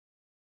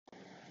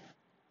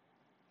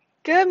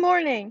Good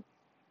morning.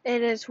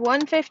 It is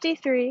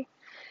 1:53,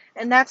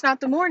 and that's not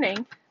the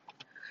morning,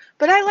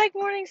 but I like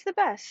mornings the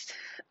best.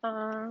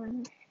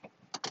 Um,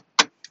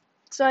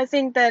 so I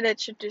think that it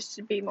should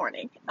just be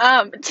morning.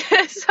 I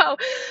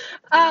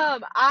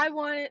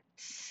want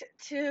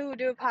to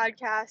do a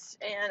podcast,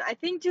 and I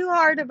think too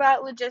hard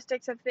about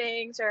logistics of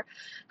things, or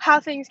how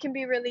things can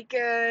be really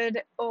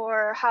good,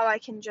 or how I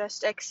can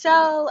just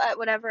excel at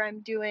whatever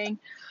I'm doing.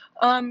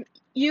 Um,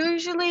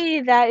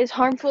 Usually that is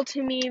harmful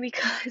to me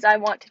because I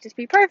want to just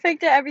be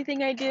perfect at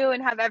everything I do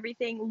and have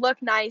everything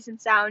look nice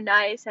and sound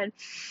nice and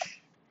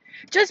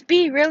just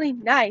be really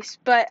nice.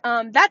 But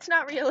that's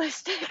not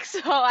realistic.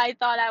 So I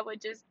thought I would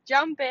just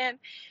jump in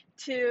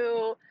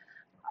to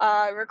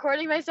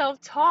recording myself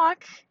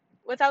talk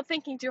without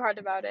thinking too hard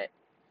about it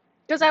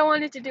because I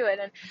wanted to do it.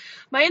 And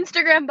my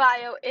Instagram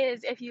bio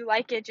is, if you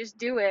like it, just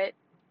do it.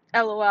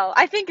 LOL.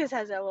 I think it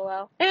says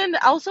LOL. And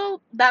also,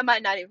 that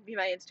might not even be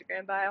my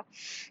Instagram bio.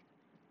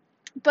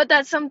 But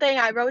that's something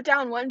I wrote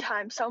down one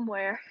time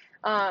somewhere.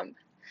 Um,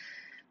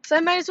 so I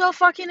might as well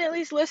fucking at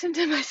least listen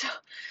to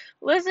myself.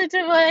 Listen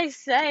to what I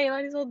say.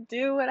 Might as well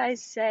do what I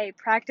say.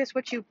 Practice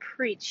what you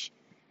preach,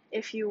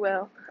 if you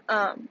will.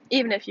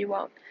 Even if you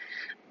won't.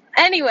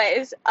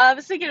 Anyways, I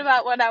was thinking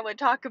about what I would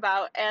talk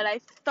about, and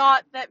I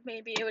thought that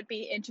maybe it would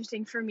be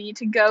interesting for me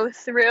to go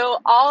through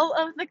all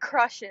of the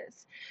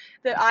crushes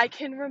that I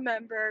can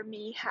remember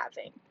me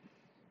having.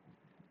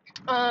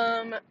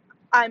 Um,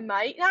 I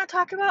might not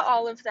talk about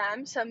all of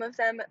them. Some of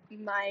them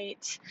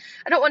might.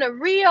 I don't want to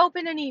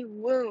reopen any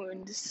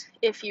wounds,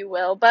 if you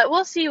will, but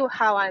we'll see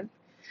how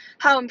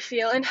I'm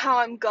feeling, how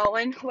I'm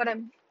going, what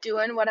I'm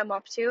doing, what I'm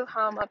up to,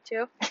 how I'm up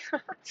to.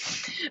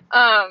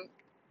 um,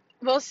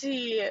 we'll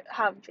see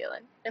how I'm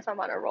feeling if I'm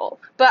on a roll.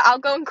 But I'll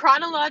go in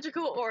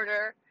chronological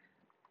order.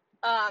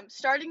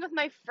 Starting with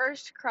my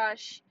first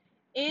crush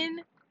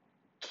in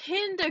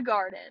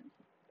kindergarten.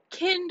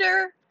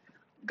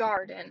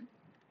 Kindergarten.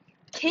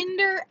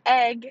 Kinder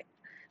egg,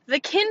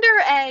 the Kinder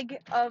egg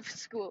of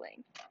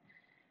schooling,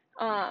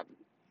 um,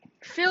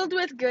 filled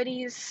with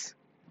goodies,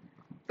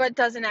 but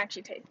doesn't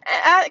actually taste.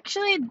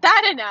 Actually,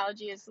 that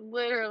analogy is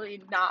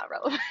literally not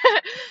relevant.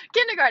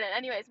 Kindergarten.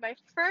 Anyways, my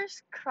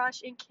first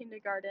crush in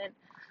kindergarten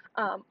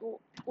um,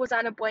 was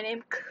on a boy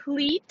named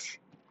Cleet.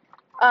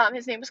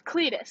 His name was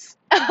Cletus.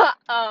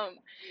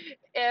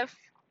 If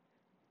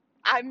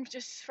I'm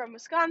just from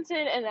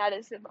Wisconsin, and that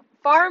is the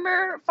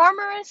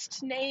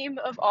farmerest name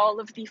of all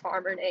of the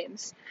farmer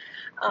names.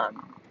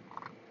 Um,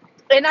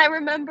 And I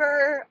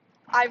remember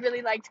I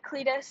really liked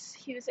Cletus.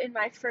 He was in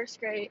my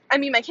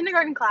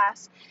kindergarten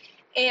class.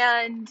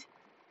 And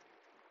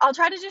I'll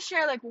try to just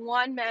share like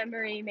one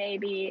memory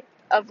maybe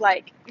of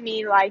like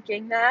me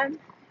liking them.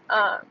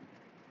 Um,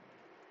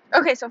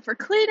 okay, so for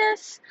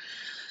Cletus,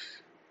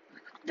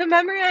 the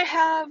memory I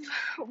have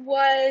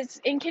was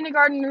in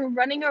kindergarten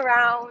running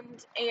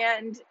around,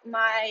 and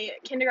my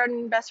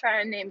kindergarten best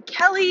friend named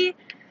Kelly.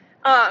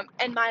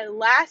 And my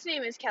last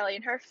name is Kelly,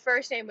 and her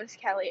first name was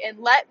Kelly. And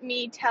let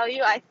me tell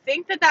you, I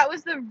think that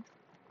was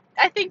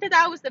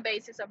the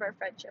basis of our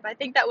friendship. I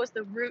think that was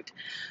the root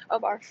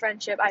of our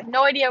friendship. I have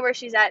no idea where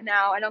she's at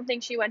now. I don't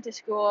think she went to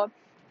school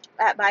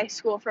at my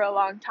school for a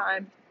long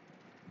time.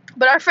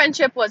 But our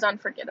friendship was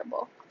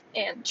unforgettable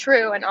and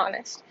true and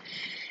honest.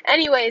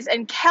 Anyways,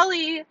 and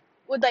Kelly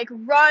would like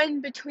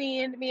run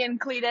between me and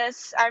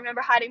Cletus. I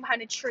remember hiding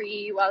behind a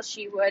tree while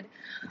she would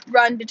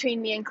run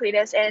between me and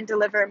Cletus and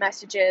deliver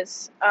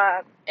messages.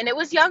 And it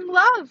was young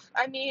love.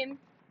 I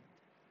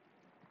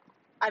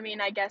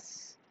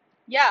guess,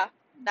 yeah,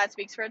 that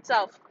speaks for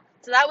itself.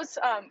 So that was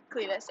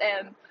Cletus,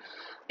 and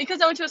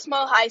because I went to a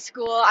small high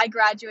school, I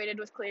graduated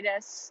with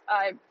Cletus.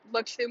 I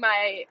looked through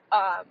my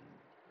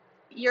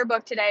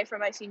yearbook today for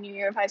my senior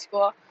year of high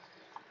school,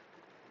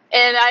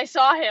 and I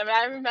saw him, and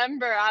I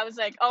remember, I was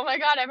like, oh my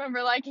god, I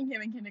remember liking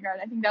him in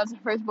kindergarten. I think that was the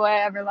first boy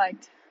I ever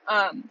liked.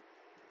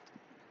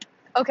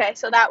 Okay,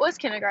 so that was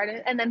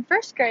kindergarten, and then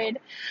first grade,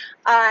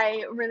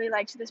 I really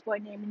liked this boy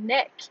named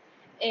Nick,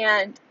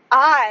 and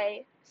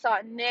I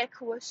thought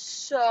Nick was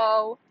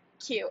so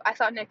cute. I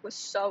thought Nick was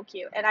so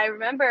cute, and I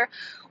remember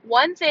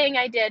one thing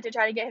I did to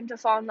try to get him to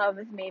fall in love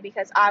with me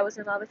because I was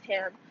in love with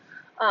him,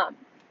 um,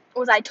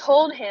 was I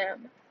told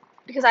him,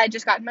 because I had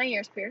just gotten my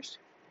ears pierced,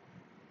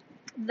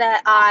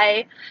 that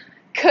I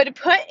could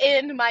put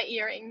in my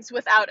earrings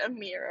without a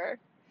mirror,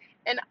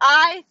 and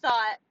I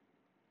thought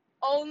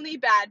only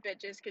bad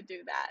bitches could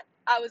do that.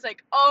 I was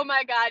like, oh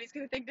my god, he's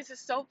gonna think this is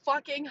so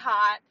fucking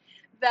hot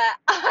that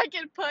I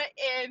can put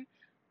in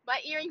my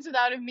earrings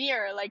without a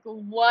mirror. Like,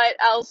 what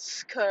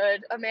else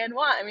could a man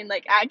want? I mean,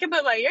 like, I can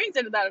put my earrings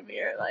in without a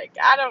mirror. Like,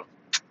 I don't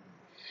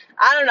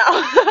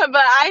know.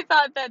 But I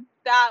thought that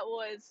that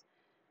was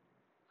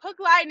hook,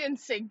 line, and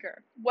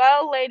sinker.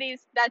 Well, ladies,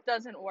 that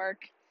doesn't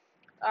work.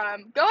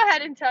 Go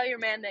ahead and tell your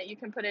man that you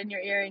can put in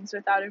your earrings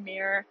without a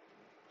mirror.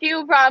 He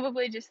will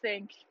probably just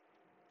think,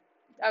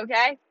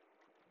 okay.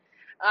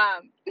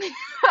 Um,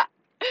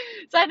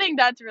 so I think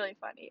that's really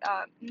funny.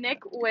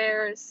 Nick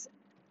wears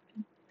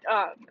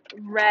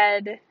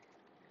red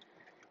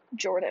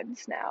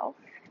Jordans now.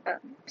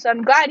 So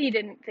I'm glad he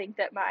didn't think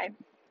that my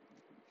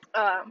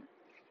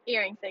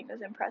earring thing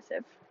was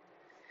impressive.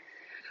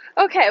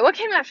 Okay, what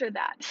came after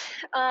that?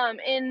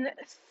 In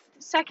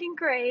second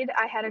grade,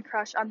 I had a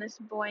crush on this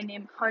boy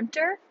named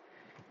Hunter.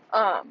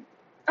 Um,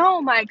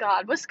 oh my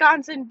God,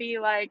 Wisconsin be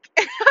like.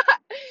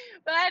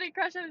 But I had a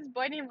crush on this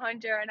boy named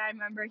Hunter, and I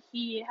remember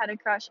he had a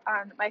crush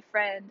on my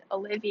friend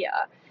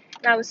Olivia,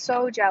 and I was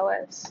so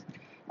jealous.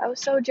 I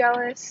was so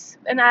jealous,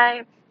 and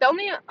the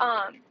only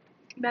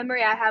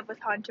memory I have with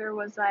Hunter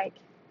was like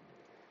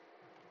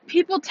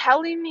people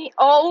telling me,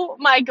 oh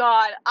my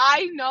God,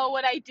 I know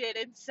what I did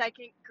in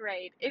second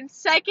grade. In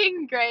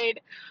second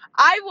grade,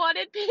 I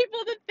wanted people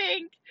to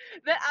think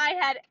that I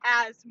had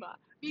asthma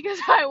because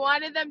I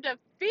wanted them to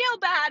feel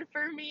bad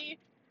for me,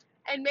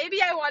 and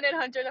maybe I wanted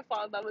Hunter to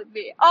fall in love with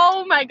me.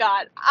 Oh my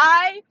God,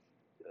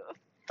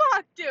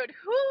 fuck, dude,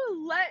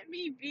 who let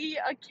me be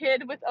a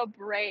kid with a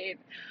brain?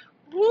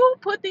 Who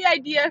put the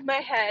idea in my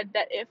head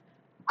that if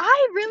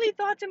I really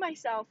thought to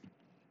myself,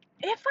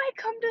 if I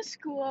come to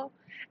school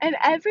and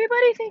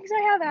everybody thinks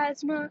I have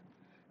asthma,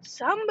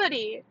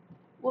 somebody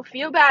will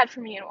feel bad for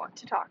me and want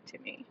to talk to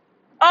me.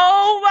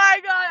 Oh my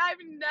God, I've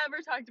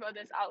never talked about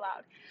this out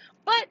loud.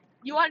 But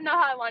you want to know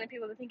how I wanted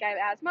people to think I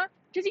have asthma?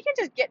 Because you can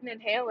just get an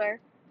inhaler.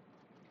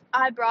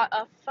 I brought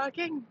a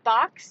fucking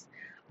box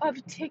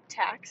of Tic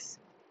Tacs.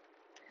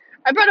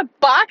 I brought a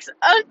box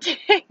of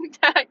Tic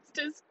Tacs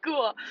to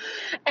school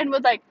and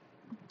would like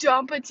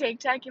dump a Tic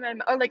Tac in my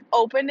mouth, or like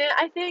open it,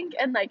 I think,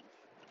 and like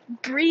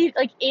breathe,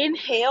 like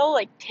inhale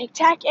like Tic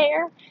Tac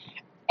air.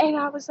 And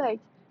I was like,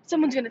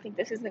 someone's gonna think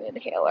this is an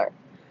inhaler.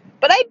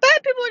 But I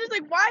bet people were just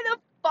like, why the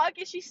fuck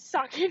is she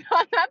sucking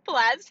on that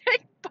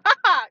plastic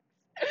box?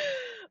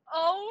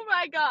 Oh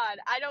my God.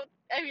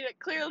 I mean,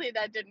 clearly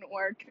that didn't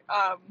work.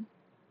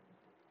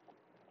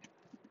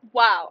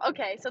 Wow.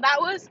 Okay, so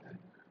that was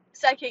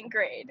second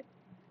grade.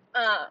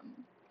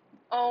 Um,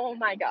 oh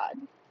my God.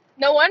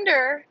 No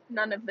wonder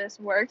none of this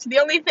worked. The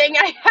only thing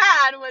I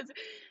had was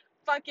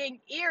fucking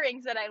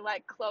earrings that I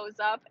let close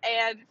up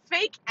and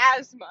fake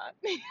asthma.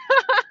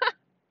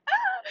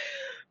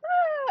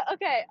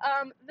 Okay,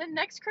 the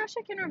next crush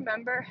I can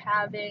remember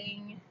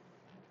having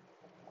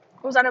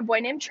was on a boy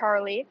named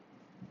Charlie.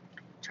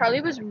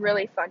 Charlie was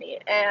really funny,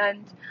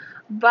 and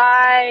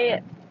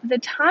by the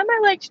time I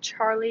liked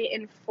Charlie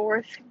in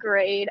fourth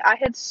grade, I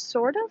had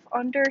sort of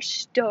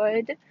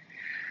understood,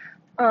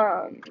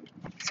 um,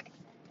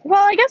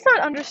 well, I guess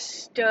not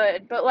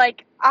understood, but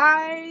like,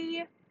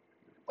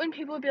 when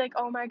people would be like,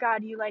 oh my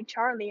God, you like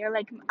Charlie, or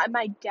like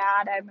my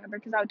dad, I remember,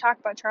 because I would talk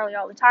about Charlie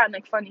all the time,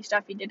 like funny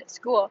stuff he did at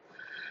school,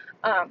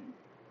 um,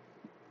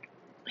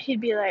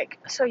 he'd be like,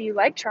 so you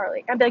like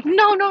Charlie? I'd be like,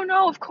 no, no,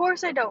 no, of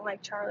course I don't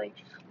like Charlie.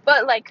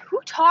 But like,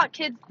 who taught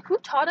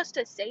us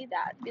to say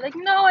that? Be like,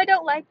 no, I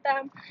don't like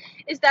them.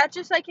 Is that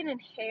just like do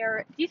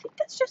you think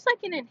that's just like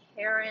an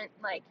inherent,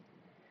 like,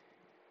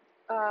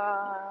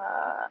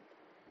 uh,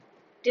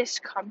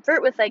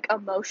 discomfort with like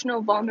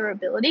emotional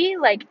vulnerability?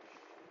 Like,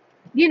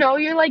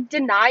 you're like,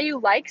 deny you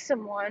like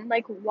someone.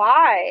 Like,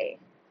 why?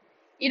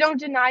 You don't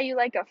deny you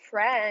like a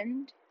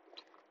friend.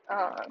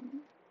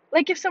 Um,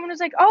 like if someone was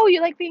like, "Oh,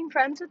 you like being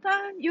friends with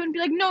them?" You wouldn't be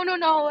like, "No, no,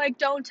 no, like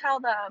don't tell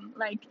them."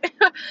 Like,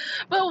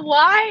 but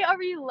why are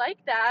we like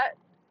that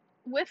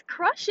with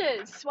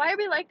crushes? Why are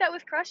we like that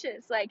with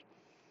crushes? Like,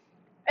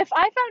 if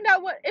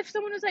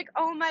someone was like,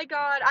 "Oh my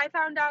God, I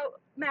found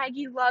out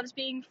Maggie loves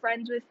being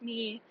friends with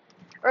me,"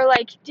 or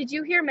like, "Did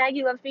you hear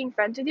Maggie loves being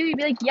friends with you?" You'd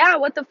be like, "Yeah,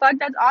 what the fuck?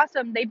 That's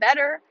awesome. They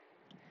better."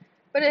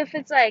 But if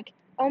it's like,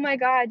 "Oh my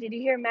God, did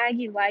you hear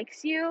Maggie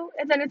likes you?"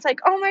 And then it's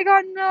like, "Oh my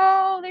God,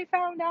 no, they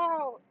found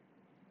out."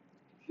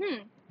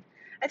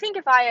 I think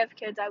if I have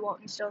kids, I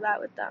won't instill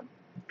that with them.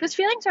 Because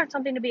feelings aren't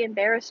something to be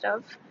embarrassed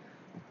of.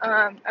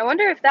 I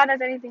wonder if that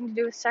has anything to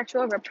do with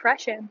sexual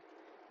repression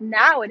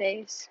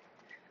nowadays.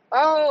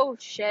 Oh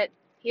shit!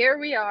 Here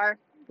we are.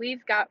 We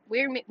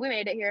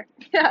made it here.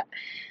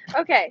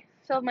 Okay,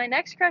 so my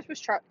next crush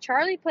was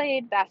Charlie.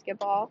 Played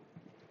basketball,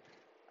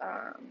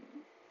 um,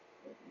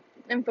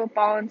 and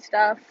football and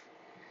stuff,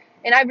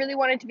 and I really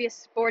wanted to be a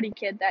sporty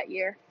kid that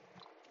year.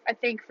 I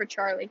think for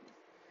Charlie.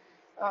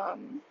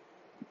 Um,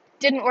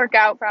 didn't work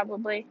out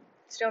probably.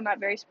 Still not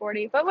very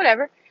sporty, but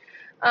whatever.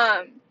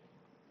 Um,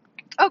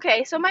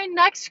 Okay, so my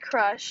next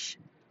crush,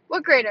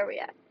 what grade are we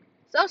at?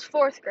 So that was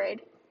fourth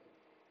grade.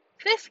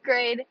 Fifth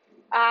grade,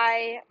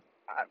 I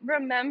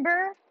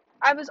remember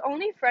I was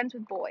only friends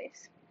with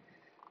boys.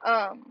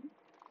 Um,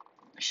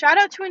 Shout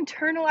out to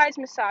internalized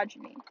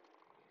misogyny.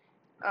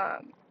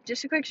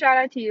 Just a quick shout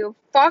out to you.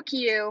 Fuck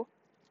you,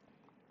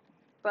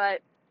 but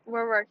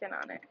we're working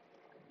on it.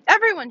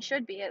 Everyone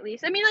should be, at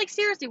least. I mean, like,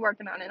 seriously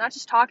working on it, not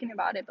just talking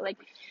about it, but like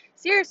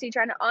seriously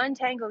trying to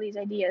untangle these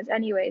ideas.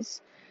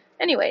 Anyways,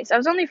 I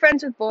was only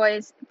friends with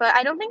boys, but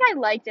I don't think I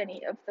liked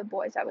any of the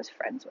boys I was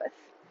friends with.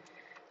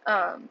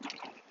 Um,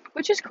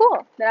 which is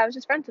cool that I was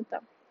just friends with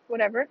them.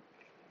 Whatever.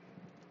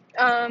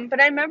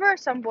 But I remember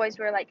some boys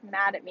were like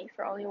mad at me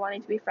for only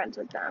wanting to be friends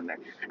with them.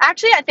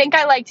 Actually, I think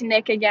I liked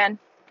Nick again.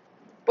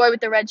 Boy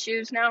with the red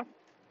shoes now.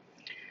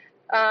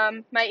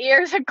 My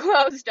ears had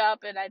closed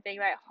up, and I think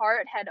my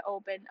heart had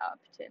opened up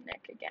to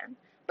Nick again.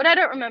 But I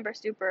don't remember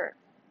super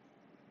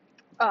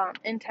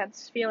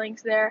intense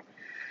feelings there.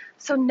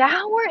 So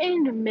now we're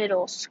in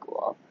middle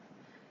school.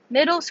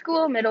 Middle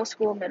school, middle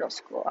school, middle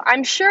school.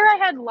 I'm sure I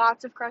had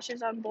lots of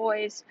crushes on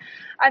boys.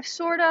 I've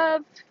sort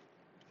of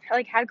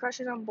like had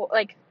crushes on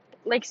like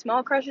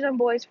small crushes on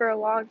boys for a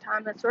long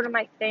time. That's sort of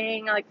my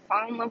thing. I like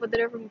fall in love with a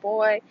different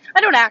boy.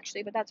 I don't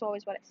actually, but that's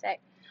always what I say.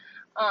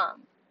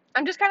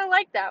 I'm just kind of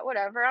like that.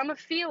 Whatever. I'm a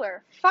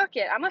feeler. Fuck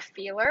it. I'm a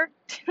feeler.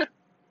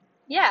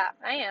 Yeah,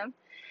 I am.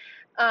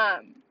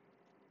 Um,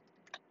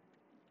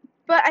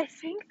 but I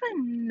think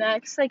the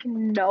next like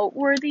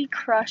noteworthy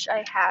crush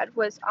I had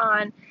was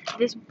on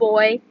this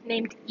boy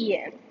named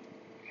Ian.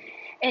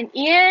 And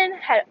Ian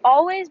had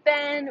always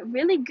been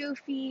really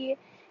goofy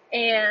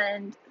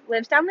and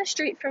lives down the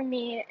street from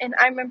me. And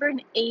I remember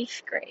in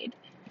 8th grade,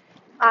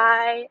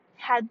 I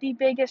had the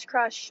biggest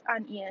crush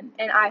on Ian.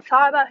 And I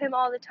thought about him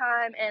all the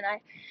time. And I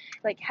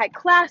like had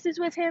classes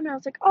with him. And I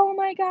was like, oh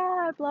my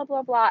God, blah,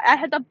 blah, blah. I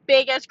had the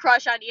biggest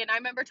crush on Ian. I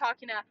remember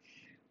talking to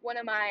one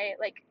of my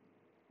like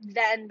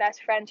then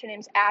best friends. Her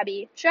name's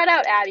Abby. Shout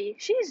out Abby.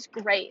 She's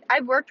great. I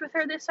worked with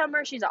her this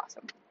summer. She's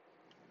awesome.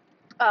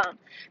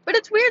 But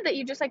it's weird that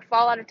you just like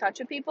fall out of touch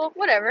with people.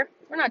 Whatever.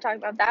 We're not talking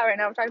about that right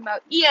now. We're talking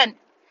about Ian.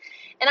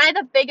 And I had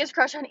the biggest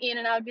crush on Ian,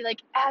 and I would be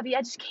like, Abby,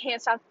 I just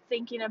can't stop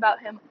thinking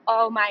about him.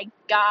 Oh my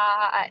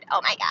God.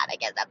 Oh my God, I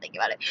can't stop thinking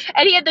about it.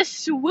 And he had the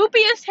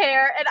swoopiest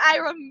hair, and I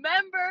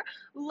remember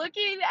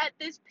looking at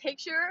this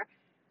picture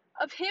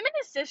of him and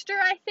his sister,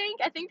 I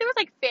think. I think there was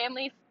like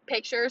family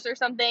pictures or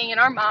something, and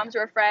our moms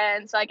were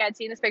friends. So, like, I'd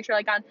seen this picture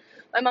like on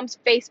my mom's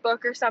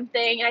Facebook or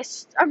something, and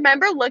I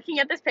remember looking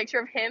at this picture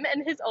of him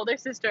and his older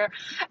sister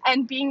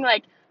and being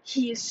like,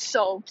 he is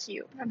so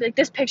cute. I'd be like,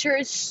 this picture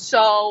is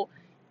so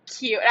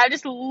cute. And I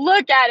just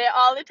look at it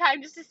all the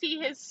time just to see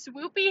his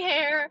swoopy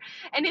hair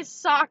and his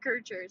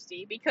soccer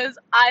jersey, because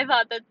I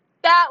thought that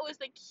that was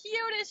the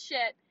cutest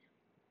shit.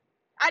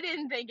 I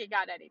didn't think it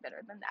got any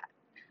better than that.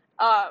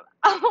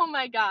 Oh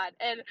my God.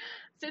 And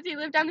since he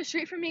lived down the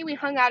street from me, we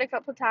hung out a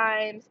couple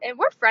times, and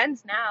we're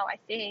friends now, I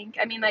think.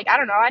 I mean, like, I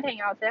don't know, I'd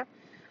hang out with him.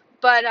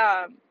 But,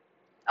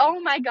 oh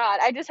my God,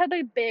 I just had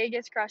the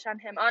biggest crush on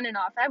him on and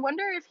off. I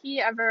wonder if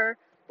he ever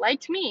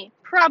liked me.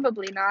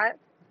 Probably not.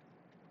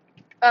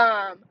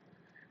 Um,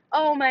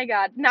 oh my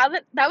God. Now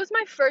that was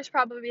my first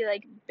probably,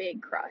 like,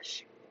 big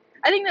crush.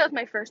 I think that was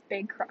my first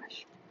big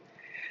crush.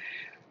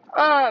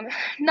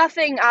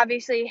 Nothing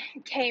obviously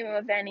came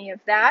of any of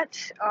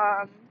that.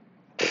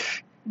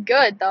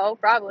 Good though,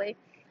 probably.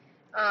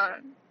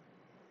 Um,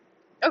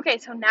 okay,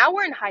 so now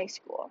we're in high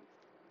school.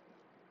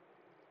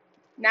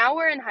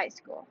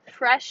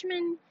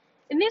 Freshmen,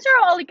 and these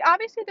are all like,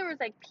 obviously there was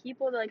like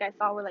people that like I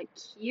thought were like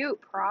cute,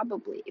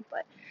 probably,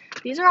 but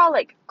these are all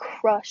like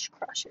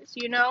crushes,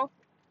 you know?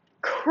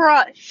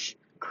 Crush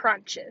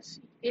crunches,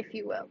 if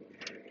you will.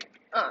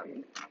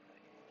 Um,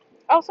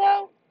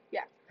 Also,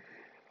 yeah.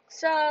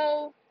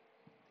 So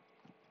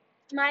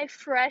my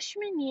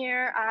freshman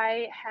year,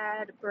 I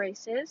had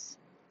braces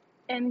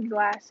and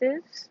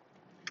glasses,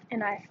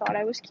 and I thought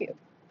I was cute.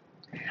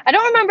 I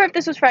don't remember if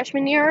this was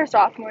freshman year or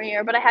sophomore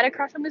year, but I had a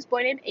crush on this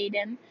boy named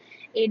Aiden.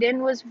 Aiden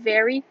was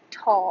very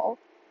tall,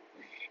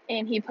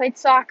 and he played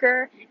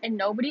soccer, and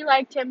nobody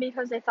liked him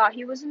because they thought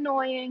he was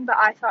annoying, but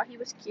I thought he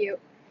was cute.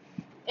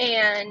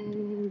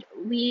 And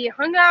we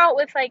hung out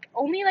with, like,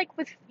 only, like,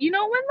 with, you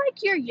know, when,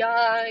 like, you're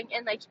young,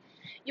 and, like,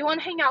 you want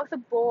to hang out with a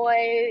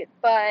boy,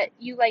 but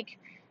you, like,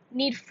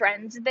 need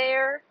friends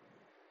there.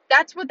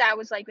 That's what that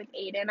was like with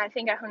Aiden. I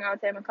think I hung out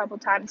with him a couple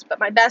times, but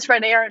my best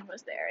friend Erin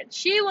was there, and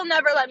she will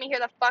never let me hear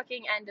the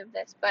fucking end of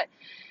this, but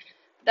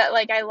that,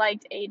 like, I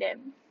liked Aiden.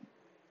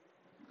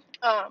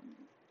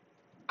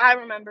 I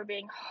remember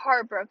being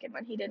heartbroken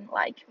when he didn't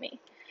like me.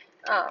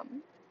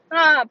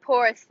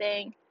 Poor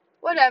thing.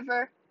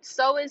 Whatever.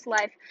 So is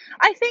life.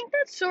 I think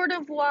that's sort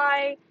of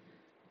why,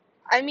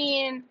 I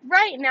mean,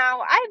 right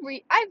now, I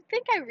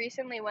think I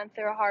recently went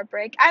through a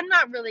heartbreak. I'm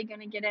not really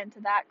going to get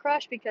into that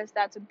crush because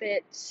that's a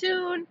bit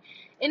soon,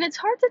 and it's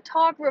hard to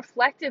talk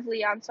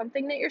reflectively on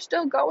something that you're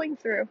still going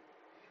through.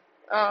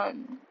 I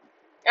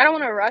don't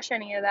want to rush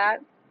any of that,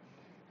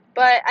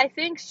 but I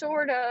think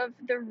sort of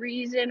the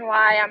reason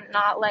why I'm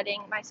not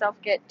letting myself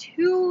get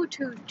too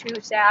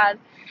sad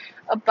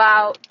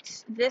about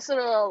this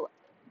little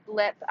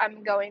blip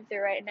I'm going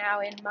through right now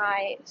in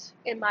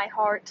my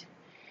heart,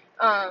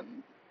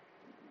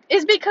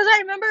 is because I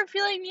remember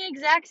feeling the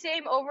exact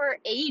same over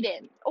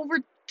Aiden, over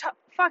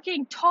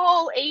fucking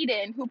tall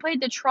Aiden who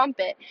played the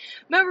trumpet.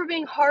 I remember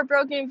being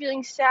heartbroken and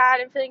feeling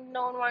sad and feeling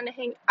no one wanted to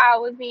hang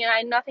out with me, and I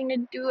had nothing to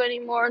do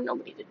anymore,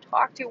 nobody to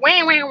talk to.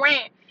 Wah, wah,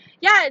 wah.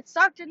 Yeah, it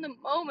sucked in the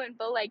moment,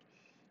 but like,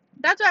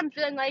 that's what I'm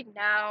feeling like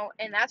now,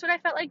 and that's what I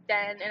felt like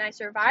then, and I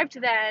survived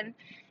then,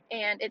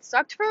 and it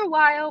sucked for a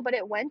while, but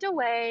it went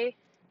away,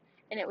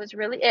 and it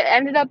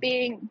ended up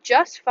being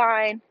just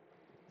fine.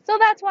 So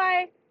that's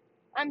why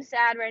I'm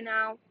sad right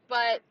now,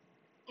 but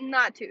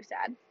not too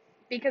sad,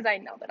 because I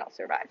know that I'll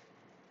survive.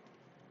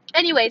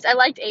 Anyways, I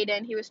liked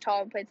Aiden. He was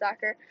tall and played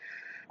soccer.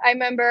 I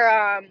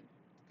remember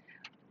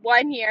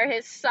one year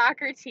his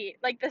soccer team,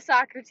 like the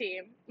soccer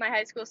team, my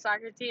high school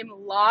soccer team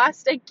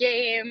lost a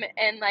game,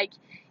 and like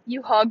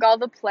you hug all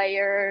the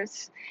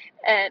players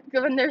and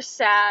when they're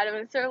sad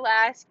when it's their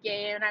last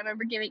game, and I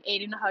remember giving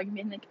Aiden a hug and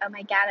being like, oh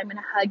my god, I'm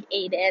gonna hug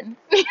Aiden.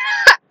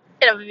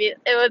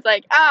 It was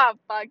like, ah,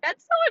 fuck,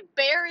 that's so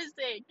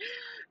embarrassing.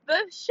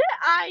 The shit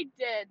I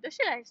did, the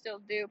shit I still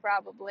do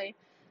probably.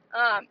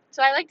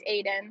 So I liked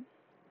Aiden.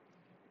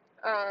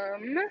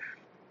 Um,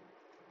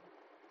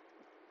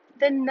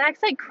 the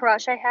next like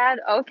crush I had,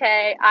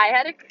 okay,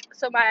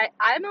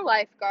 I'm a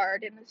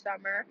lifeguard in the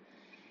summer,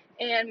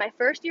 and my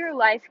first year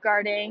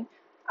lifeguarding,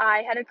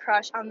 I had a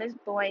crush on this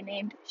boy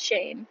named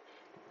Shane.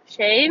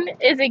 Shane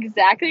is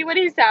exactly what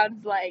he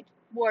sounds like.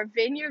 Wore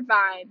vineyard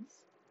vines.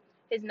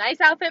 His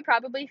nice outfit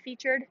probably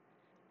featured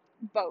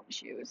boat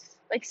shoes,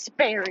 like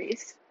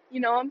Sperry's. You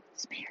know him?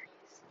 Sperry's.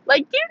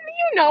 Like you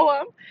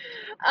know him.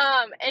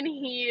 And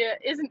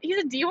he's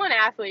a D1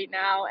 athlete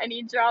now, and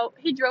he drove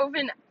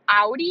an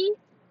Audi,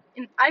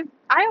 and I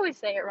always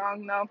say it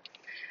wrong though.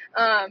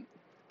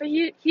 But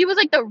he was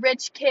like the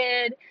rich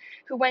kid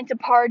who went to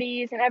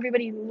parties and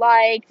everybody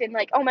liked, and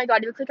like, oh my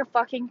god, he looked like a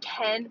fucking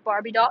Ken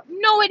Barbie doll.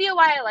 No idea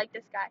why I like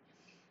this guy,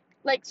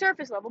 like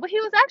surface level, but he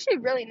was actually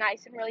really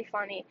nice and really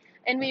funny.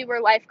 And we were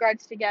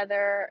lifeguards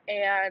together,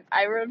 and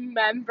I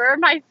remember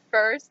my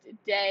first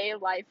day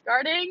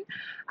lifeguarding,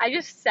 I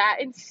just sat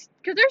and,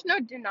 because there's no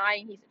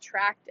denying he's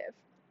attractive.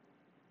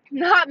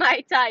 Not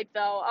my type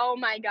though, oh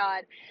my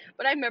god.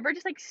 But I remember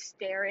just like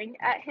staring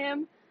at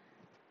him.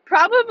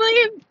 Probably,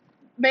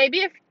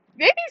 maybe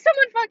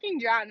someone fucking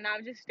drowned, and I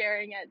was just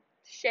staring at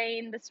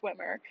Shane the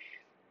swimmer.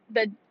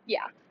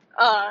 Yeah.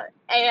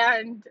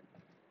 And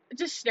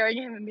just staring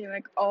at him and being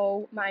like,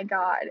 oh my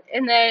god.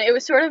 And then it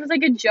was sort of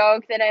like a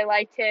joke that I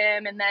liked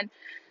him, and then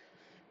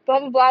blah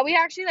blah blah. We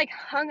actually like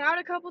hung out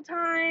a couple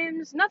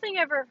times. Nothing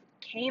ever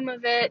came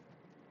of it.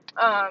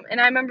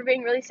 And I remember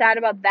being really sad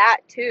about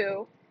that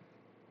too.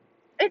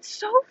 It's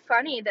so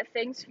funny that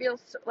things feel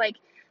so, like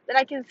that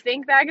I can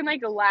think back and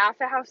like laugh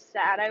at how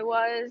sad I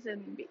was,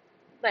 and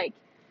like,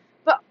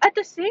 but at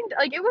the same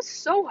like it was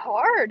so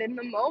hard in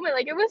the moment.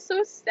 Like it was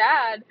so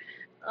sad.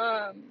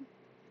 Um,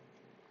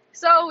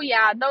 so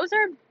yeah,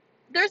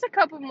 there's a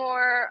couple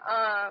more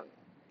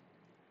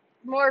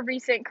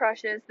recent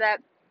crushes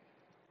that,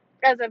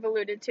 as I've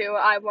alluded to,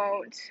 I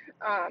won't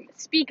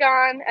speak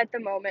on at the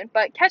moment,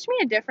 but catch me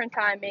a different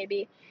time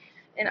maybe,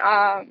 and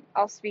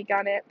I'll speak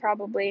on it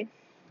probably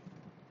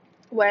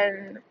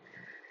when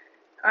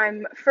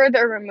I'm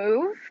further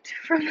removed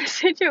from the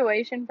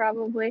situation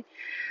probably.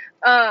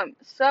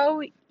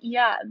 So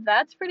yeah,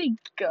 that's pretty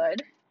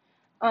good.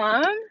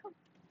 Um,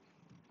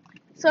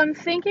 so I'm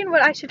thinking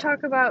what I should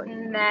talk about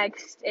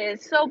next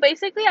is, so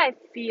basically I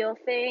feel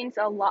things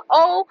a lot.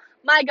 Oh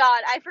my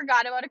god, I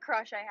forgot about a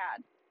crush I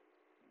had.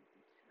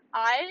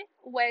 I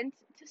went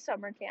to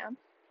summer camp,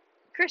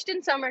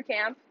 Christian summer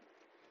camp,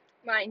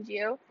 mind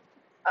you.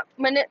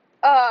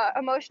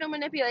 Emotional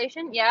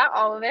manipulation, yeah,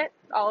 all of it,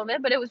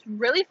 but it was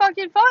really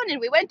fucking fun, and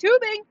we went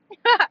tubing.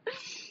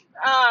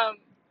 um,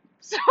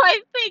 so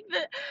I think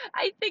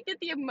that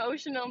the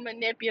emotional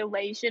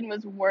manipulation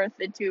was worth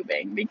the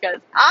tubing, because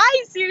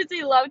I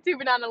seriously love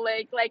tubing on a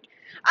lake. Like,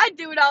 I'd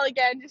do it all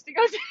again just to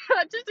go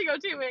just to go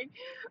tubing.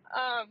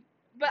 Um,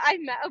 but I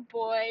met a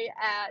boy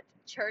at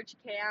church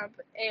camp,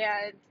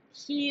 and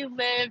he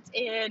lived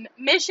in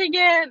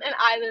Michigan and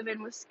I live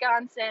in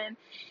Wisconsin,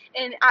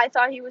 and I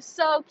thought he was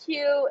so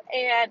cute,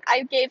 and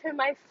I gave him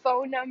my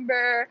phone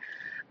number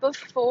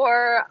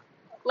before,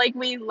 like,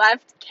 we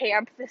left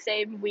camp the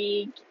same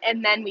week,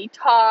 and then we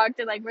talked,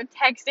 and like we're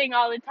texting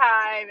all the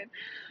time, and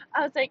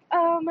I was like,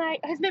 oh my,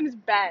 his name is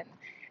Ben,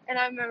 and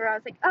I remember I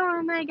was like,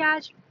 oh my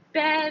gosh,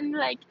 Ben,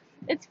 like,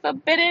 it's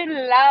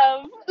forbidden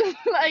love,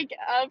 like,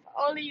 if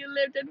only you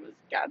lived in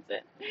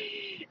Wisconsin.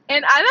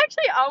 And I've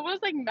actually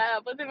almost like met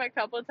up with him a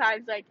couple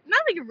times, like not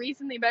like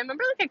recently, but I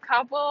remember like a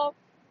couple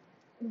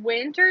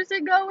winters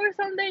ago or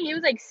something, he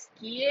was like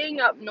skiing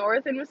up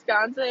north in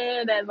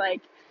Wisconsin, and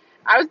like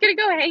I was gonna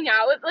go hang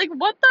out with, like,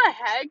 what the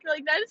heck?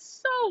 Like, that is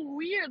so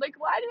weird. Like,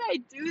 why did I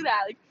do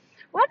that? Like,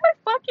 why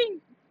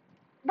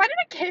did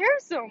I care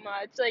so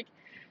much? Like,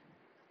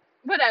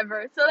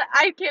 whatever. So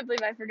I can't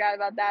believe I forgot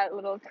about that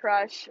little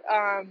crush.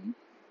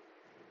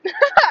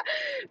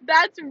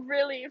 That's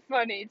really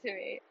funny to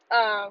me.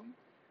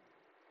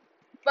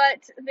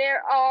 But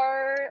there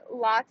are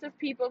lots of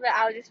people that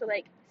I'll just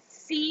like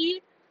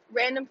see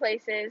random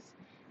places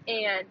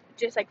and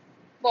just like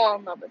fall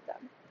in love with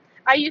them.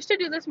 I used to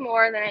do this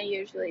more than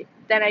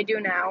I do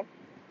now.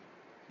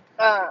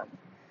 Um,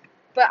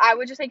 but I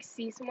would just like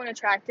see someone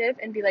attractive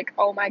and be like,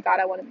 oh my god,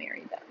 I want to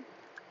marry them.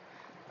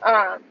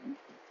 Um,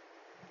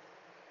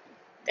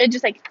 and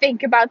just like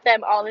think about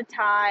them all the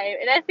time.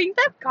 And I think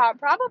that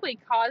probably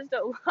caused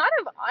a lot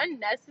of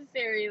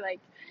unnecessary like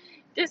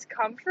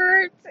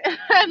discomfort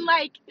and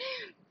like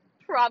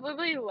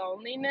probably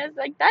loneliness.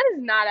 Like, that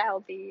is not a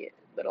healthy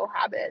little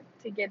habit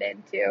to get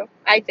into,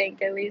 I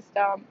think, at least.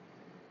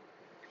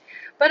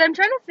 But I'm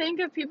trying to think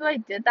of people I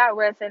did that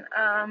with, and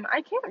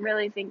I can't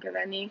really think of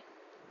any.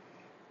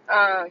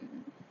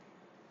 Um,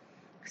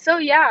 so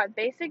yeah,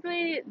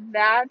 basically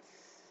that's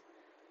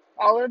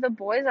all of the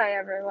boys I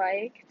ever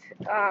liked.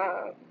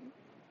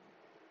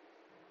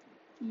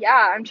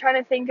 Yeah, I'm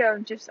trying to think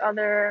of just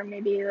other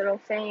maybe little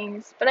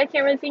things, but I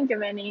can't really think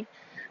of any.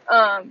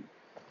 Um,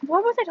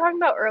 what was I talking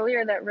about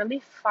earlier that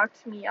really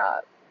fucked me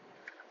up?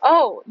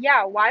 Oh,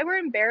 yeah, why we're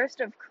embarrassed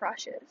of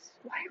crushes.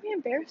 Why are we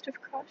embarrassed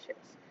of crushes?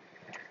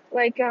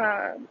 Like,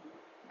 I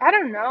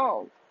don't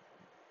know.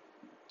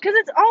 Because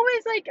it's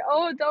always like,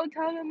 oh, don't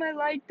tell them I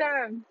like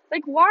them.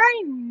 Like,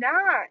 why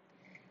not?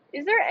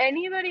 Is there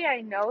anybody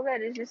I know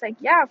that is just like,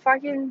 yeah,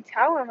 fucking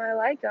tell them I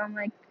like them?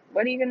 Like,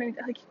 what are you gonna,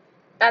 like,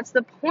 that's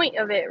the point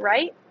of it,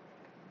 right?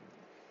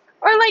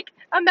 Or like,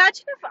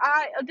 imagine if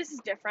oh, this is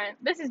different.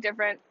 This is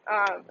different.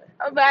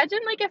 Imagine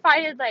like if I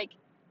had like,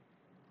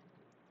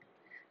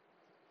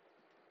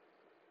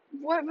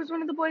 what was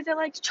one of the boys I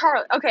liked?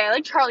 Charlie. Okay, I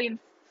like Charlie in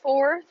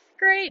fourth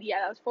grade.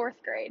 Yeah, that was fourth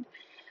grade.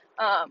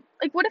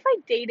 Like what if I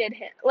dated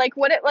him? What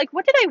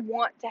did I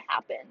want to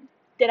happen?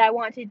 Did I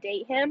want to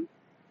date him?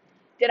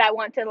 Did I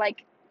want to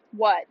like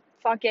what?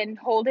 Fucking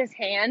hold his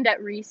hand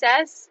at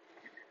recess?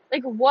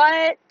 Like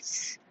what?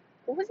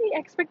 What was the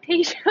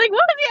expectation? Like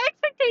what was the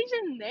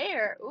expectation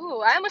there? Ooh,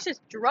 I almost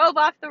just drove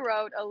off the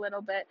road a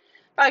little bit.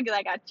 Probably 'cause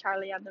I got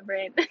Charlie on the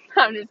brain.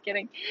 I'm just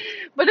kidding.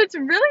 But it's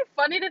really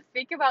funny to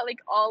think about like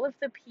all of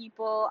the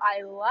people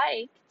I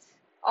liked.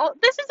 All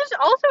this is just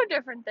also a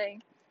different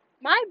thing.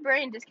 My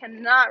brain just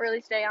cannot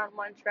really stay on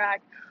one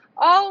track.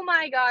 Oh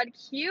my god,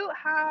 cute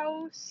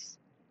house.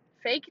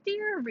 Fake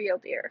deer, real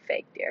deer,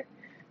 fake deer.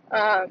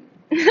 Um,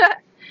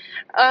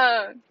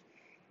 um,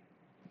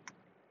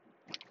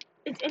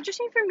 it's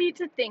interesting for me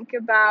to think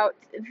about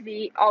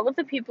the all of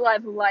the people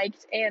I've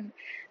liked and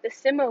the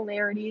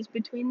similarities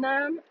between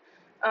them,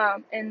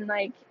 and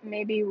like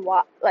maybe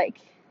why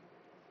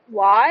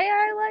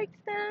I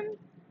liked them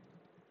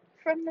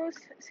from those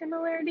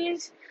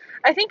similarities.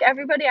 I think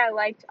everybody I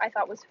liked I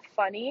thought was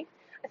funny.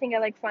 I think I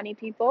like funny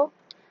people.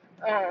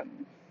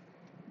 Um,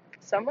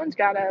 someone's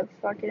gotta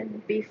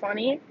fucking be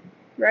funny,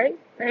 right?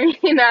 I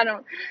mean,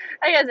 I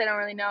guess I don't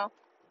really know.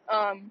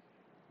 Um,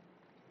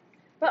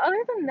 but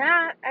other than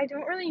that, I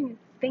don't really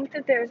think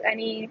that there's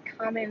any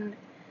common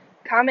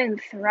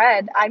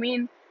thread. I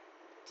mean,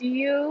 do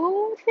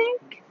you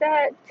think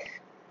that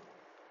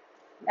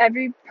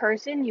every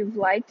person you've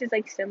liked is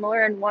like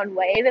similar in one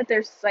way? That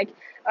there's like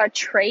a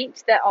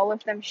trait that all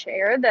of them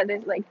share that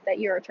is like that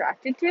you're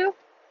attracted to?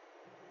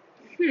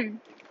 Hmm.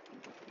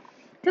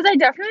 Because I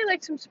definitely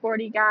like some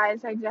sporty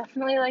guys. I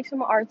definitely like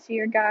some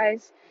artsier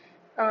guys.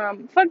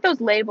 Fuck those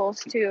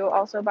labels too.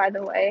 Also, by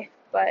the way,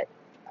 but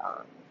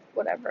um,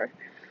 whatever.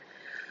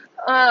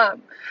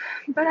 Um,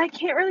 but I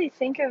can't really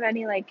think of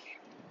any like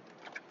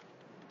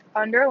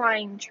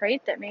underlying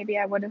trait that maybe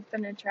I would have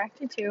been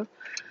attracted to.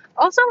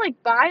 Also,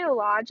 like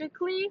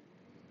biologically,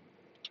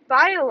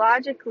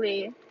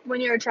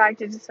 when you're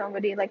attracted to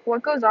somebody, like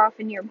what goes off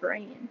in your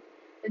brain?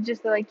 It's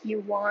just like you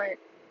want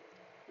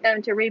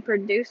them to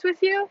reproduce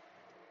with you.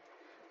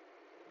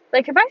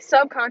 Like if I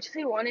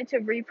subconsciously wanted to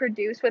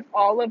reproduce with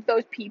all of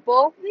those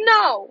people,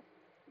 no.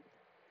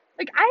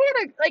 Like I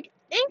had a like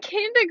in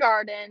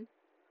kindergarten,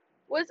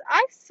 was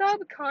I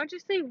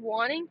subconsciously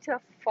wanting to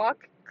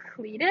fuck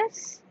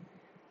Cletus?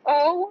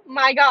 Oh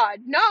my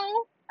god, no.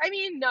 I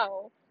mean,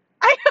 no.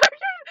 I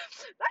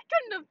that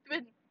couldn't have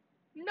been.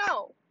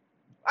 No.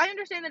 I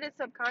understand that it's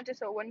subconscious,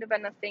 so it wouldn't have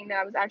been a thing that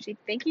I was actually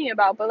thinking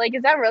about, but like,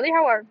 is that really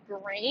how our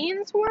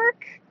brains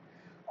work?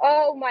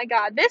 Oh my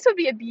god, this would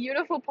be a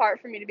beautiful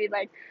part for me to be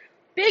like,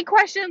 big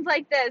questions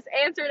like this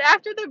answered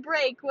after the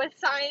break with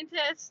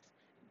scientist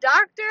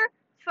Dr.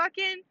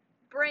 fucking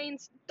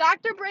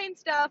Dr. Brain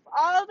Stuff,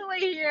 all the way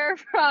here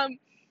from,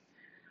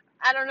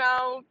 I don't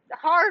know,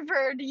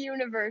 Harvard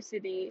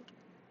University.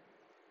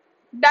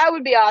 That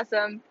would be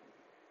awesome.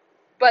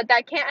 But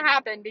that can't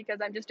happen because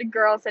I'm just a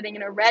girl sitting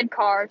in a red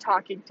car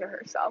talking to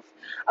herself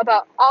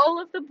about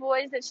all of the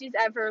boys that she's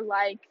ever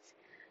liked.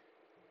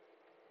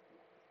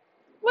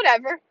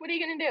 Whatever. What are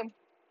you gonna do?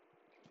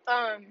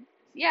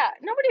 Yeah,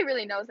 nobody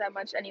really knows that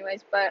much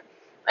anyways, but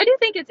I do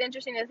think it's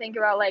interesting to think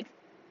about like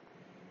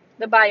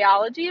the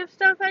biology of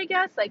stuff, I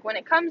guess. Like when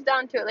it comes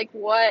down to it, like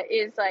what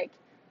is like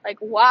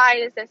why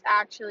is this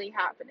actually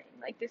happening?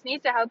 Like this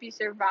needs to help you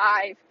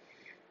survive.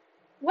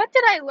 What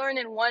did I learn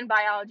in one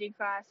biology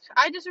class?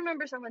 I just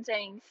remember someone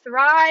saying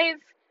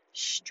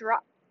stri-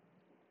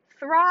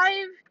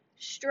 thrive,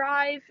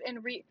 strive,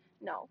 and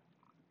no,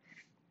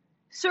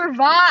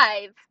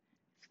 survive,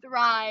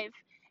 thrive,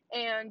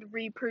 and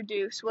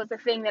reproduce was the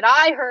thing that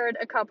I heard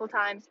a couple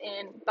times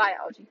in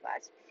biology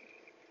class.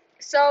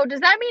 So does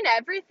that mean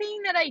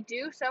everything that I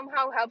do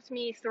somehow helps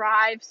me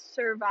thrive,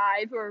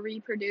 survive, or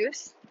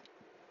reproduce?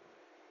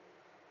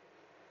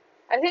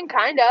 I think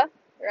kinda,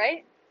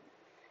 right?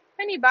 If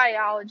any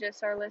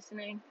biologists are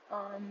listening,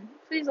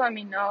 please let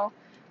me know.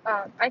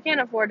 I can't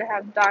afford to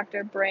have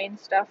Dr. Brain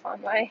stuff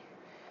on my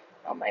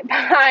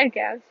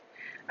podcast.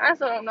 I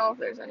also don't know if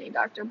there's any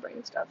Dr.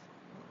 Brain stuff,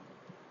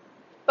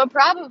 but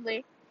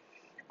probably.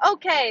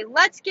 Okay,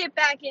 let's get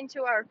back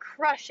into our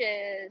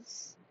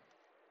crushes.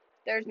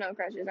 There's no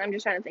crushes. I'm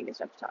just trying to think of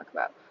stuff to talk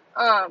about.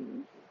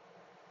 Um,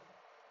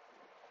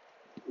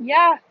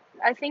 yeah,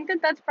 I think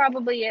that that's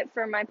probably it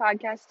for my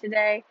podcast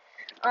today.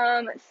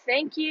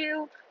 Thank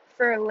you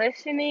for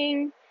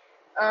listening.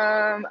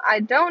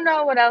 I don't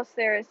know what else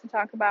there is to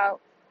talk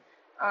about,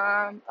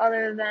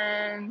 other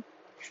than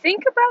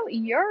think about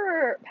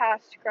your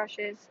past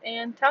crushes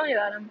and tell me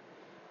about them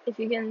if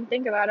you can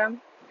think about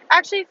them.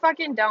 Actually,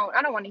 fucking don't.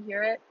 I don't want to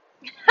hear it.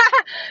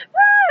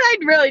 I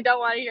really don't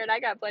want to hear it. I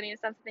got plenty of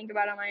stuff to think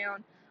about on my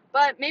own.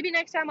 But maybe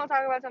next time I'll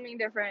talk about something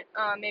different.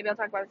 Maybe I'll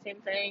talk about the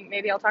same thing.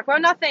 Maybe I'll talk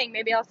about nothing.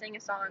 Maybe I'll sing a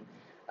song.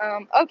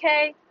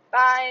 Okay,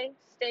 bye.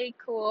 Stay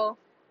cool.